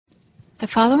The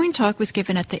following talk was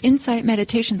given at the Insight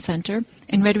Meditation Center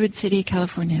in Redwood City,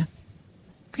 California.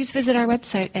 Please visit our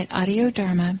website at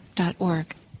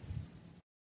audiodharma.org.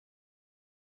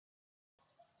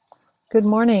 Good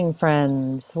morning,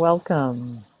 friends.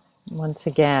 Welcome once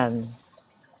again.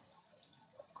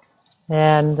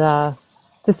 And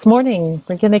this morning,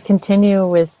 we're going to continue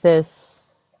with this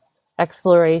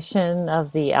exploration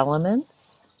of the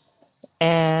elements.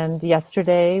 And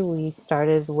yesterday, we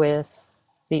started with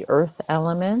the earth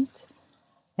element.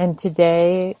 And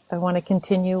today, I want to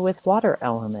continue with water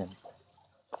element.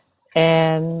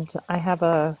 And I have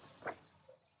a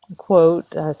quote,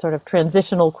 a sort of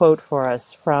transitional quote for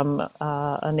us from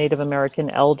a Native American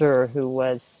elder who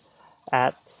was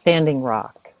at Standing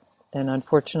Rock. And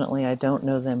unfortunately, I don't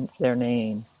know their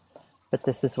name, but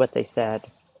this is what they said.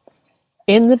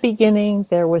 In the beginning,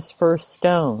 there was first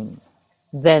stone,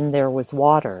 then there was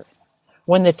water.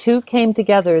 When the two came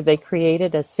together, they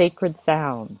created a sacred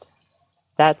sound.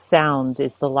 That sound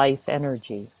is the life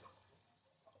energy.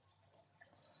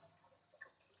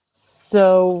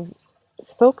 So,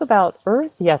 spoke about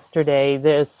earth yesterday,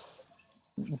 this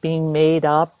being made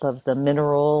up of the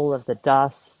mineral, of the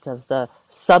dust, of the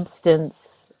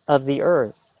substance of the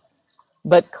earth.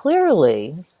 But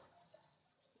clearly,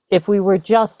 if we were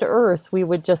just earth, we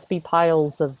would just be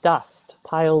piles of dust,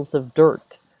 piles of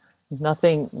dirt.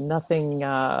 Nothing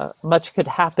much could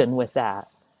happen with that.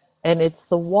 And it's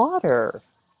the water.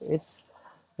 It's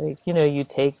like, you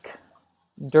take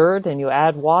dirt and you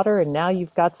add water and now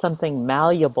you've got something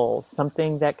malleable,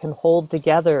 something that can hold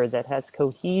together, that has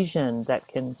cohesion,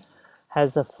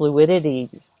 has a fluidity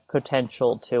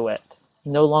potential to it,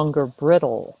 no longer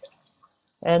brittle.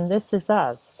 And this is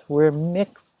us. We're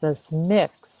this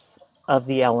mix of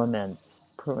the elements,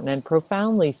 and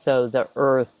profoundly so, the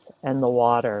earth and the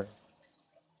water.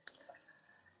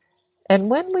 And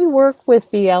when we work with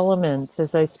the elements,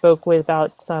 as I spoke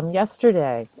about some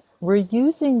yesterday, we're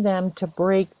using them to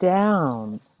break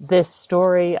down this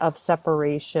story of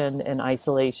separation and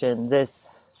isolation, this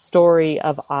story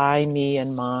of I, me,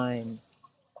 and mine.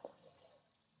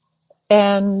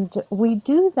 And we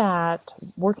do that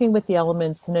working with the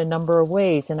elements in a number of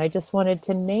ways, and I just wanted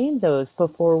to name those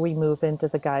before we move into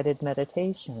the guided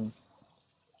meditation.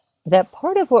 That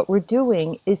part of what we're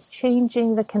doing is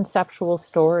changing the conceptual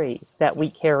story that we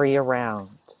carry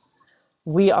around.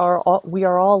 We are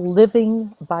all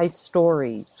living by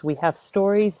stories. We have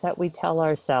stories that we tell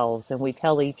ourselves and we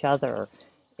tell each other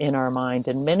in our mind.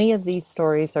 And many of these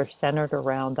stories are centered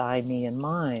around I, me, and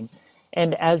mine.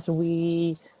 And as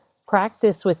we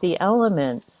practice with the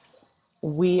elements,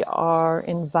 we are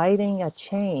inviting a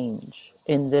change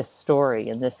in this story,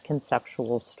 in this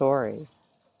conceptual story.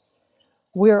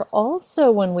 We're also,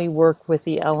 when we work with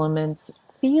the elements,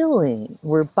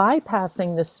 we're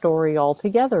bypassing the story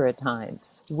altogether at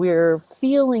times. We're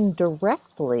feeling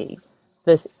directly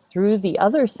through the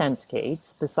other sense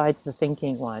gates, besides the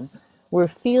thinking one. We're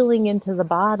feeling into the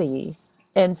body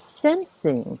and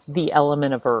sensing the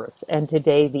element of earth, and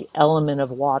today the element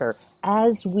of water,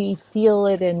 as we feel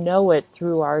it and know it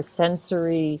through our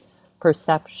sensory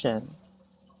perception.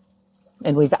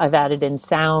 And I've added in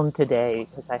sound today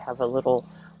because I have a little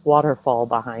waterfall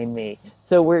behind me.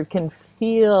 So we can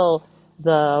feel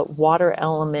the water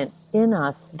element in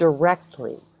us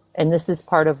directly. And this is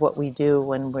part of what we do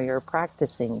when we are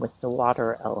practicing with the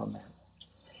water element.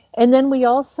 And then we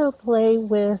also play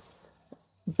with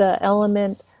the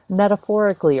element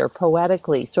metaphorically or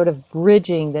poetically, sort of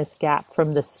bridging this gap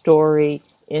from the story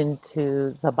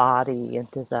into the body,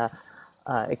 into the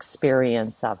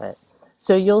experience of it.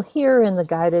 So you'll hear in the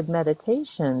guided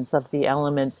meditations of the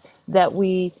elements that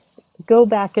we go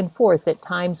back and forth. At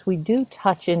times we do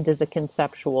touch into the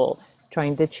conceptual,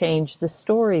 trying to change the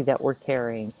story that we're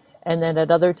carrying. And then at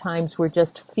other times we're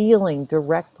just feeling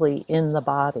directly in the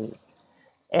body.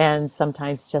 And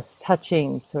sometimes just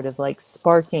touching, sort of like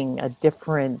sparking a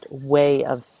different way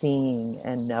of seeing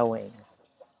and knowing.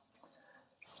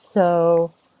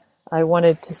 So I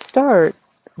wanted to start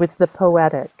with the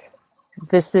poetic.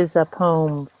 This is a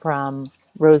poem from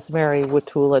Rosemary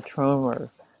Wotula Tromer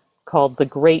called The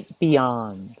Great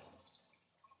Beyond.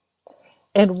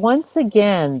 And once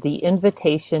again, the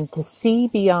invitation to see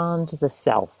beyond the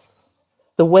self,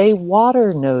 the way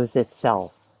water knows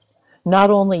itself, not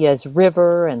only as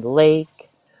river and lake,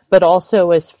 but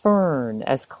also as fern,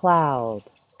 as cloud,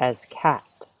 as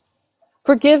cat.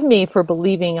 Forgive me for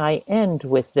believing I end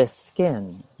with this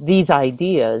skin, these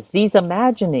ideas, these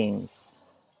imaginings.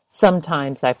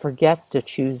 Sometimes I forget to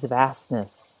choose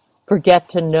vastness, forget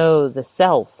to know the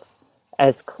self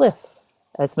as cliff,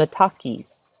 as mataki,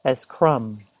 as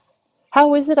crumb.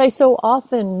 How is it I so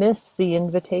often miss the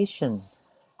invitation,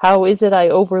 How is it I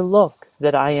overlook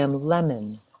that I am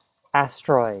lemon,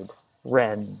 asteroid,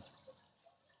 wren?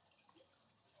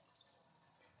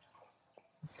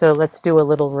 So let's do a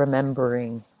little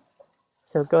remembering.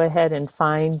 So go ahead and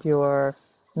find your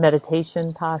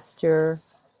meditation posture.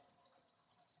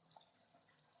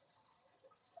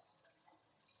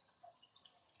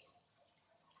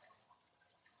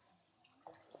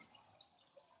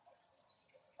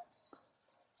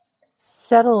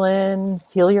 Settle in,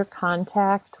 feel your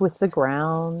contact with the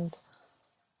ground,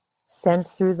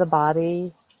 sense through the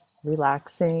body,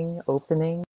 relaxing,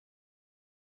 opening.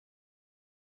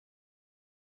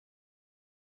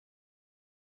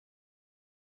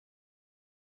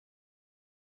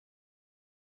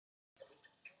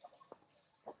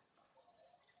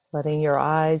 Letting your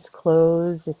eyes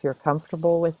close if you're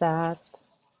comfortable with that.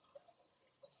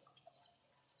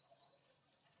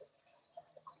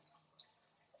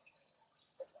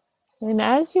 And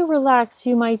as you relax,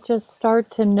 you might just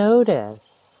start to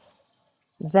notice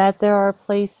that there are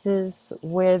places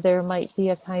where there might be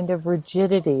a kind of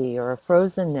rigidity or a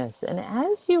frozenness. And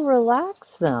as you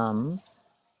relax them,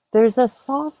 there's a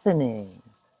softening.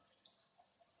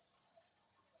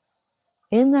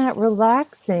 In that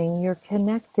relaxing, you're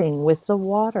connecting with the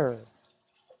water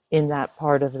in that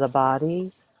part of the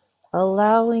body,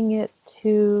 allowing it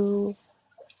to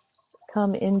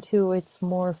come into its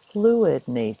more fluid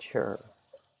nature,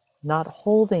 not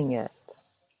holding it,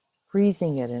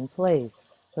 freezing it in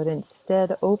place, but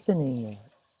instead opening it.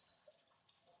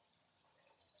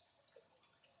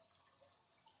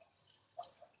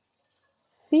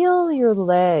 Feel your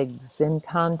legs in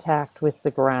contact with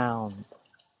the ground.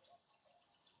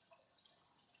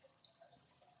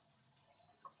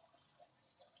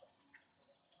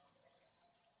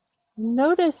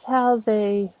 Notice how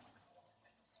they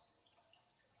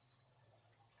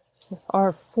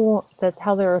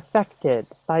how they're affected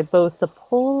by both the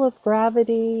pull of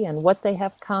gravity and what they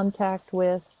have contact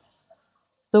with,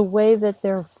 the way that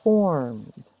they're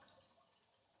formed,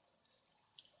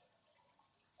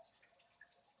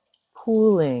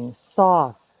 cooling,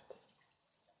 soft.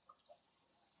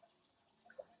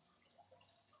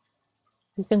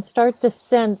 You can start to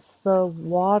sense the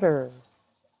water,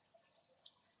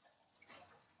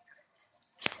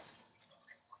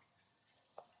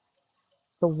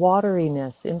 the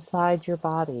wateriness inside your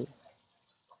body.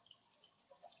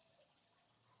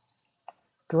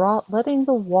 Letting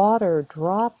the water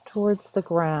drop towards the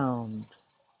ground.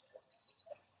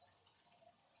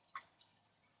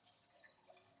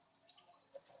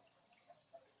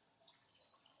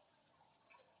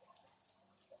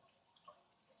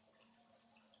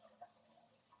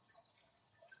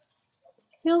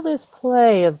 Feel this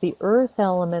play of the earth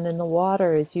element in the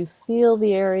water as you feel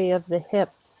the area of the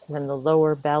hips and the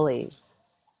lower belly.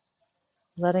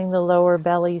 Letting the lower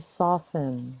belly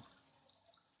soften.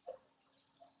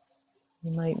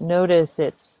 You might notice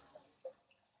its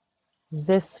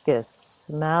viscous,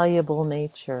 malleable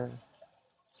nature,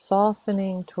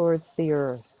 softening towards the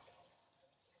earth.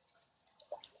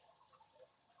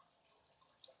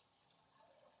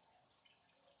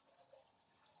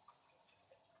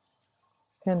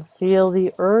 You can feel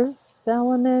the earth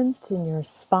element in your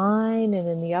spine and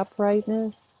in the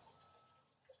uprightness,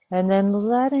 and then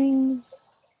letting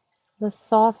the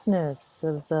softness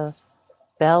of the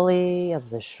belly,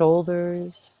 of the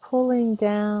shoulders, pulling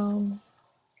down.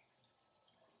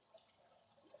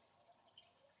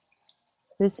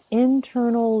 This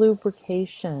internal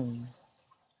lubrication.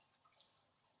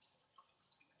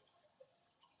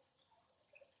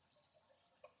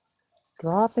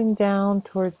 Dropping down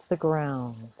towards the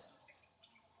ground.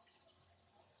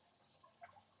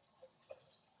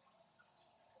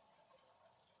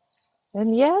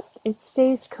 And yet it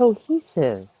stays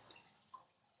cohesive.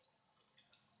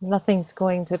 Nothing's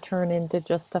going to turn into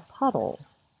just a puddle.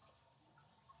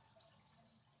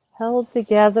 Held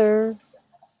together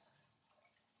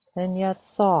and yet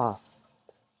soft.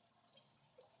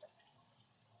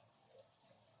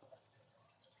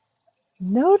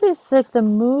 Notice that the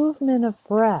movement of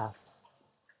breath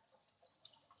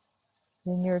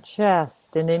in your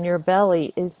chest and in your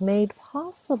belly is made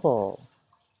possible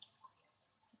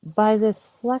by this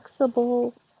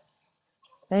flexible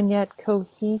and yet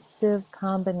cohesive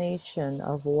combination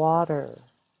of water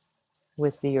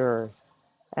with the earth.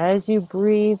 As you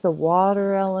breathe, the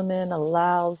water element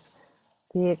allows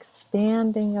the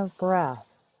expanding of breath.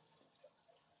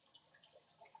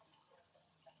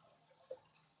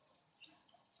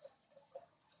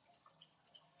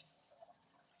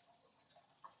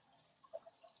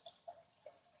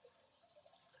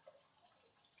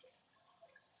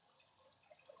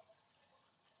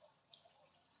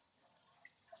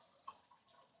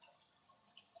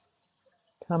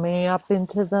 Coming up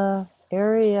into the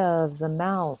area of the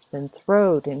mouth and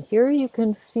throat, and here you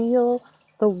can feel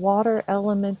the water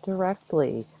element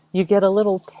directly. You get a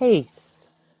little taste,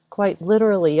 quite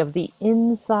literally, of the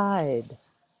inside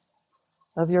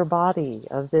of your body,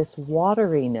 of this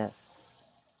wateriness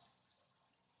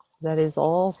that is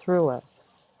all through us.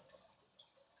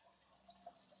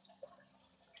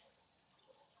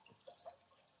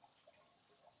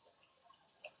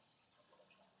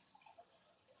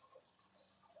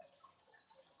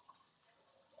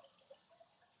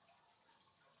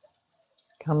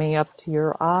 Coming up to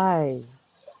your eyes.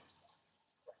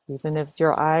 Even if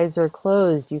your eyes are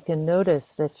closed, you can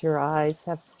notice that your eyes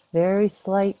have very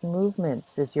slight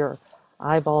movements as your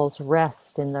eyeballs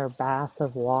rest in their bath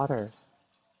of water.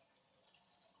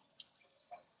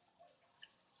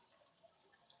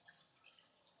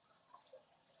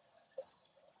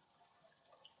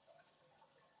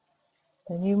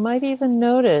 And you might even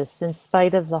notice, in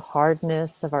spite of the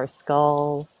hardness of our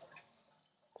skull,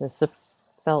 the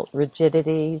felt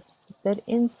rigidity, that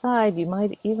inside you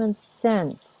might even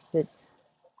sense that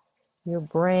your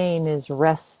brain is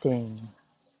resting,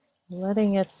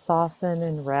 letting it soften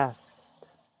and rest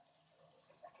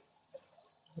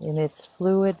in its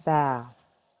fluid bath.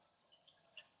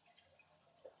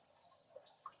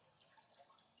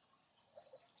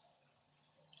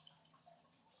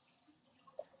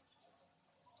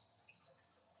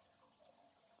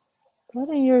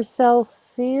 Letting yourself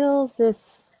feel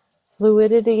this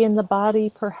fluidity in the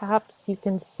body. Perhaps you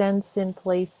can sense in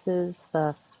places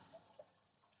the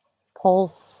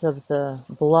pulse of the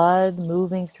blood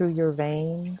moving through your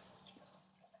veins,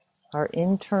 our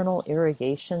internal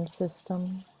irrigation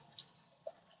system.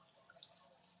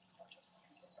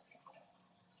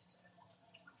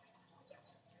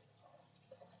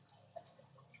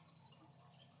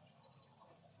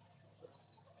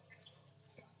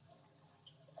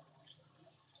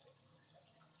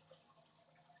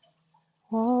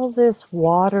 All this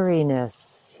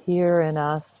wateriness here in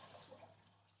us,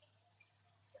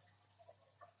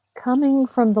 coming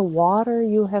from the water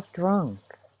you have drunk,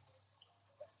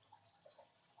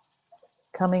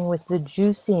 coming with the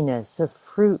juiciness of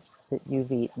fruit that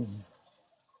you've eaten.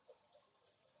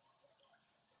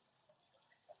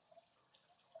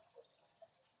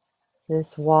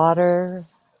 This water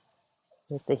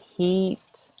with the heat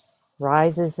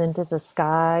rises into the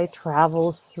sky,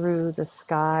 travels through the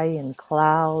sky in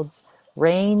clouds,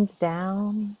 rains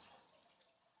down,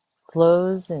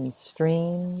 flows in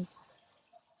streams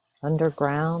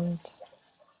underground,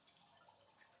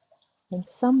 and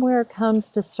somewhere comes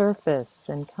to surface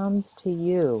and comes to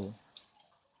you.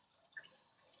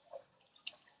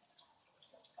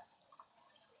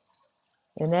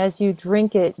 And as you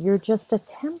drink it, you're just a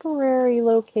temporary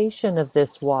location of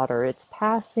this water. It's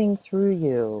passing through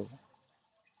you.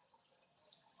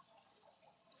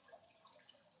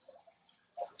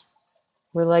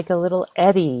 We're like a little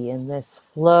eddy in this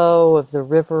flow of the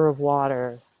river of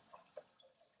water.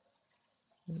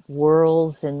 It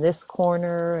whirls in this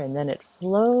corner and then it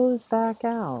flows back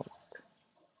out.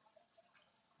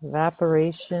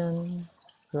 Evaporation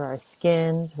through our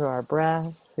skin, through our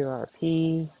breath, through our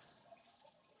pee.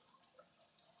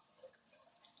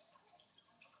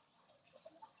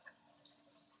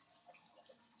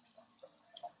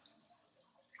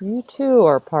 You too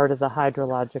are part of the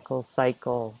hydrological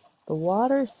cycle. The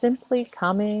water simply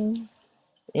coming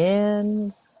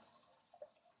in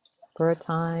for a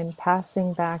time,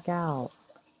 passing back out.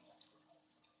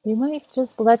 You might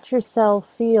just let yourself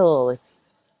feel,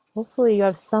 hopefully you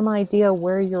have some idea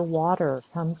where your water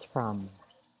comes from.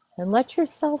 And let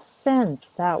yourself sense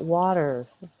that water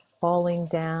falling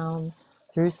down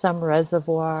through some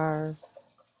reservoir,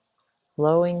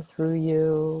 flowing through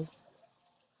you,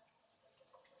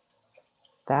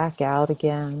 back out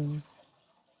again.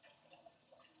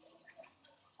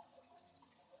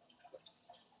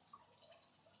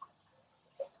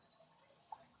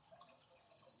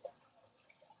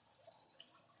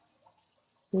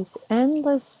 This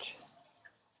endless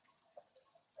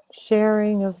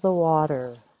sharing of the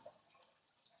water.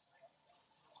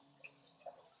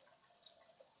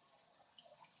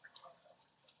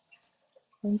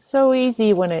 And so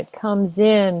easy when it comes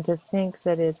in to think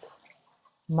that it's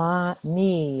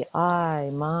me, I,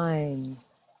 mine.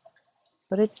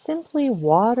 But it's simply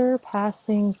water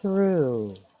passing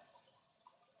through.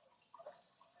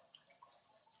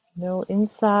 No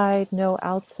inside, no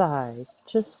outside,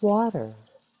 just water.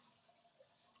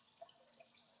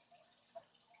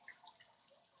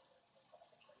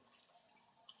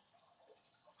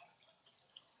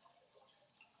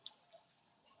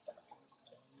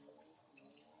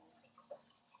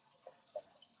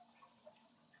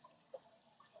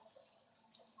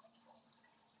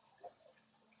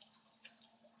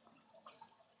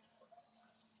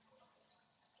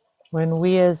 When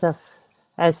we as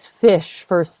fish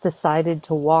first decided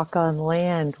to walk on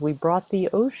land, we brought the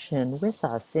ocean with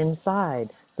us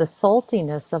inside. The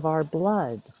saltiness of our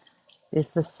blood is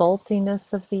the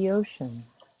saltiness of the ocean.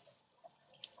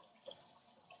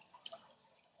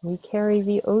 We carry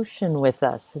the ocean with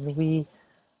us, and we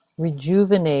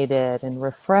rejuvenate it and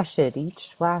refresh it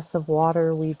each glass of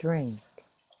water we drink.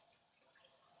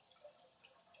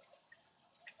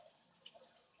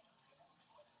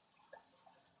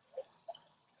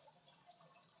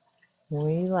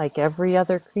 We, like every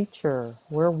other creature,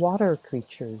 we're water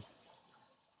creatures.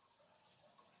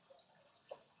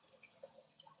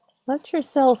 Let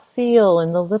yourself feel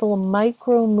in the little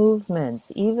micro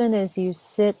movements, even as you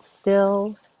sit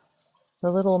still,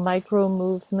 the little micro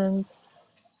movements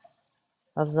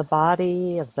of the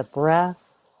body, of the breath.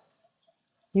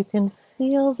 You can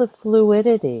feel the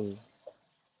fluidity.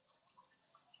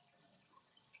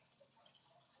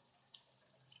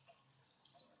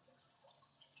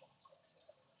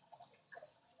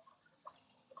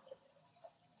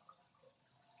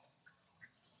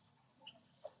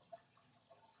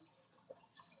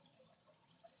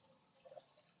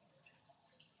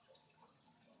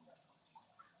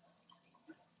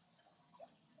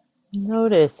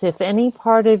 Notice if any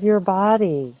part of your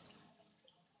body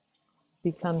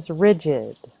becomes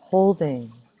rigid,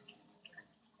 holding,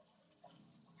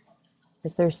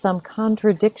 if there's some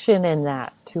contradiction in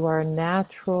that to our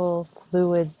natural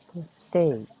fluid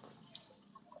state.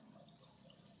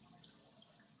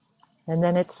 And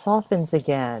then it softens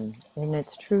again in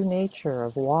its true nature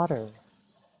of water,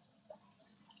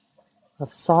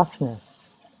 of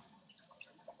softness,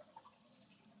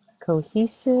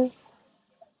 cohesive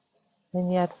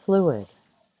and yet fluid.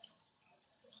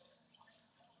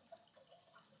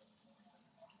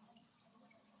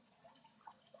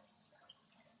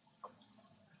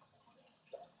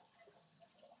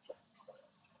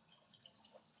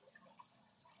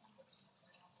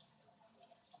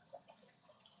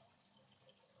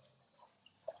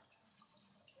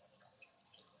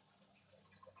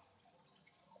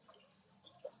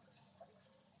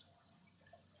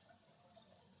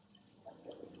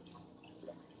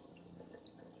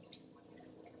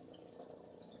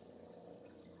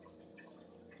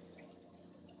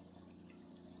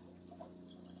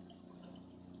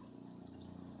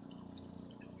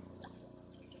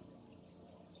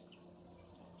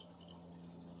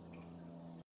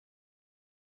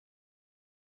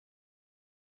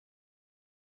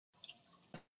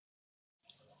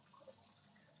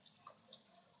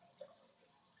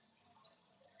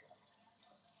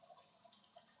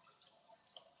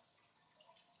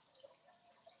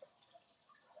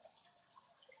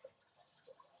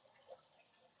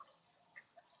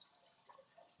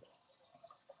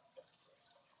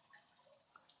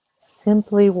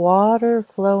 Simply water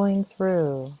flowing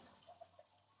through.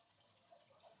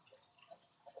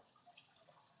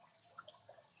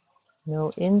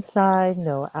 No inside,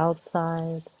 no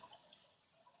outside.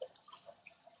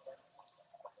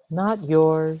 Not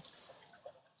yours.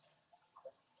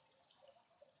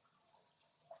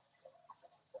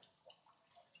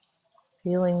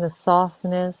 Feeling the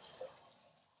softness,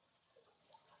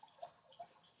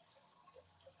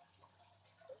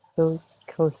 the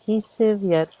cohesive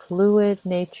yet fluid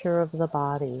nature of the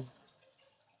body.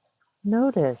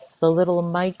 Notice the little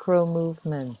micro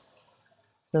movements,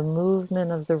 the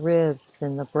movement of the ribs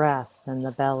and the breath and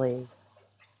the belly.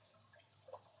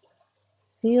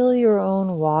 Feel your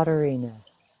own wateriness.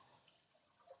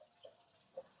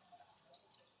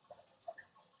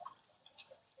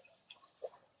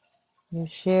 You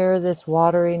share this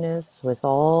wateriness with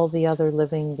all the other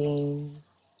living beings,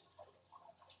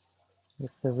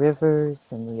 with the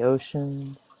rivers and the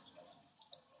oceans.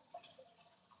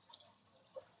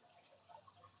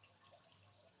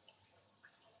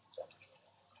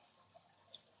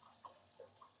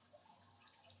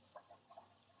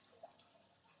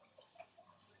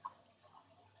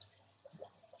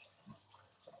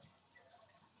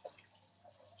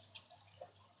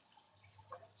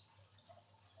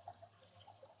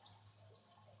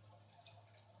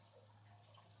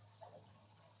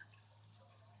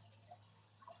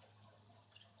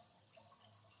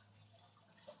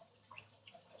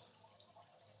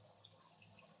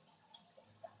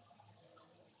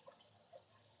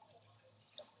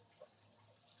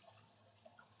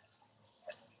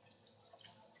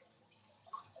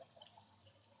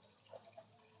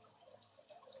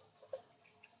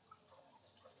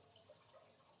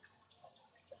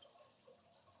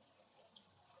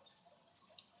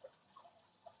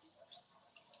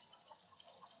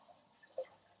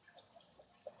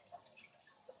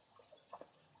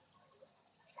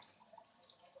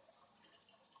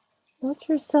 Let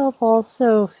yourself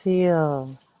also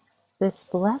feel this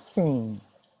blessing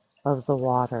of the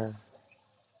water,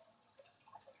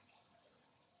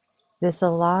 this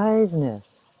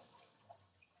aliveness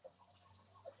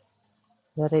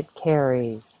that it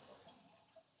carries.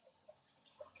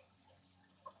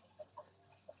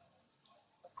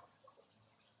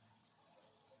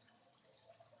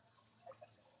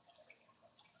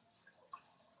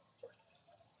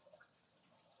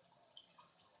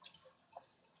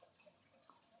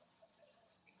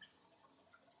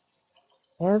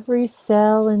 Every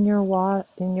cell in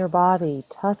your body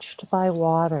touched by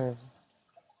water,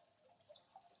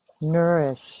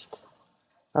 nourished,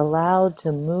 allowed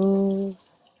to move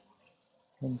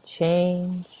and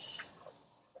change,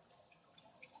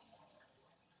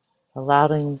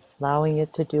 allowing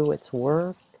it to do its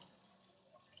work.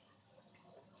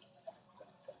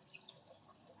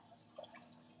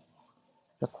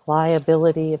 The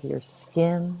pliability of your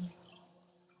skin,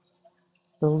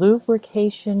 the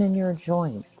lubrication in your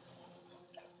joints,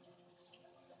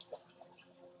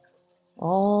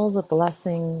 all the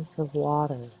blessings of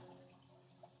water.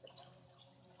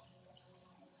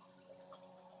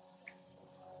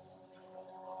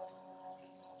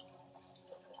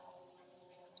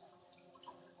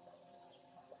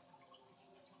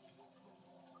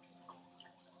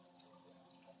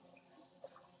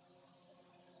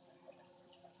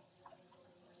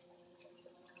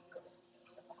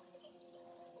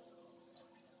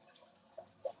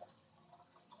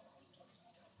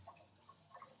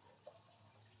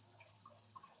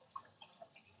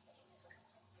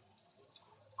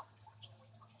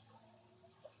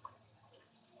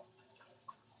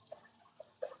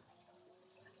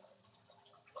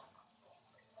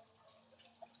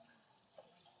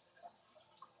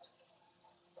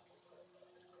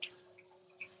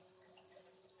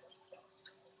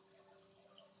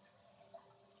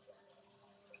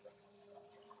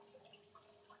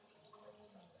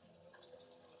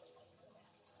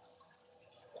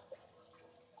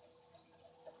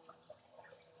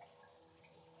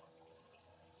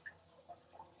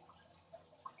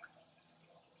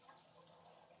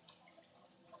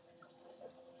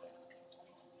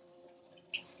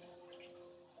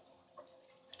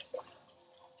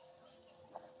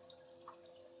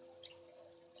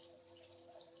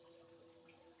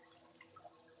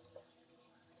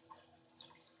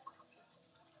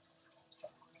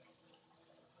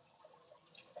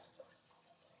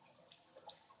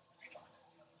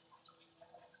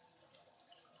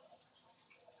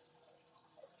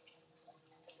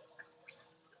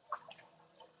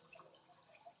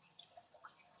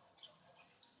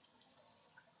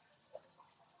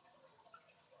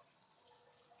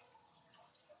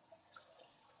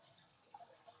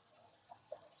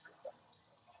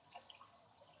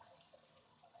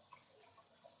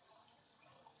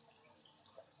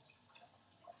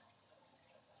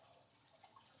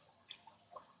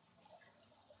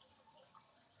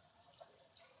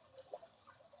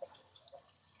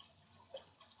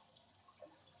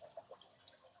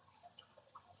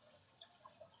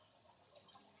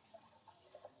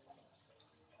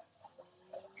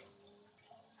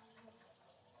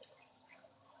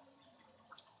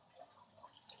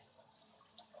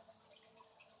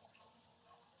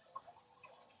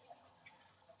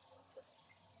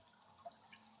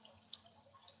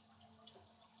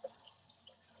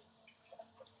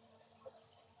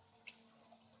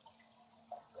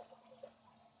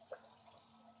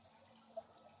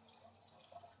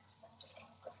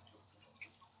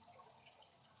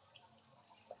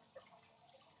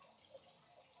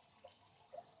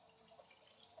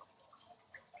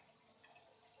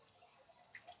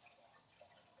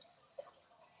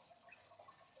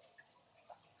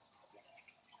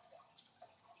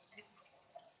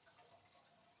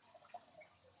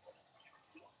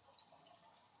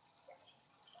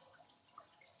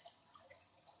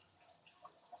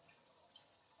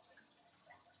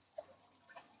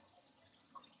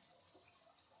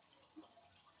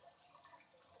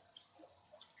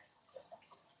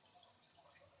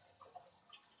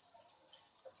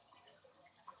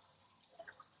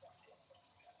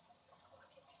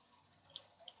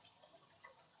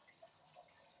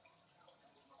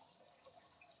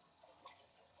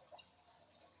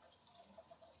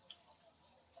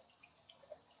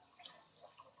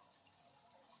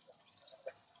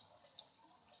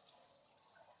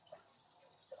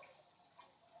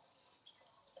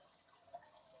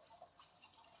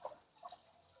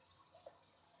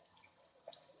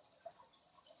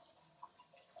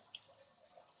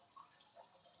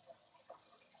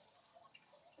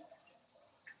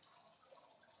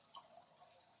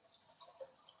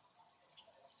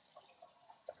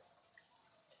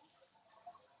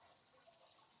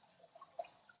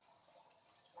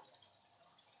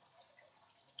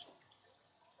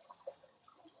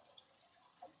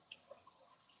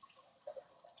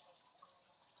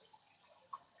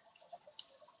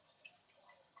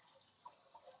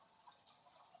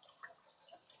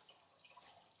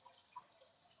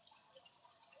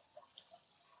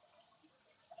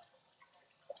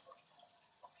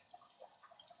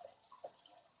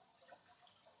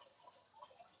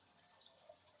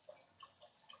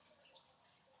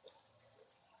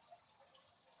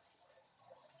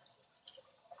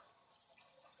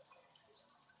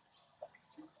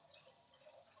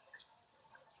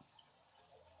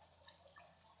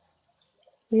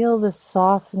 Feel the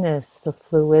softness, the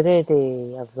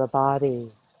fluidity of the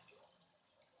body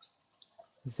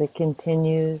as it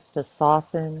continues to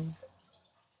soften,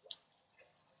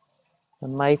 the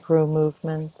micro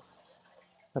movements,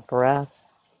 the breath.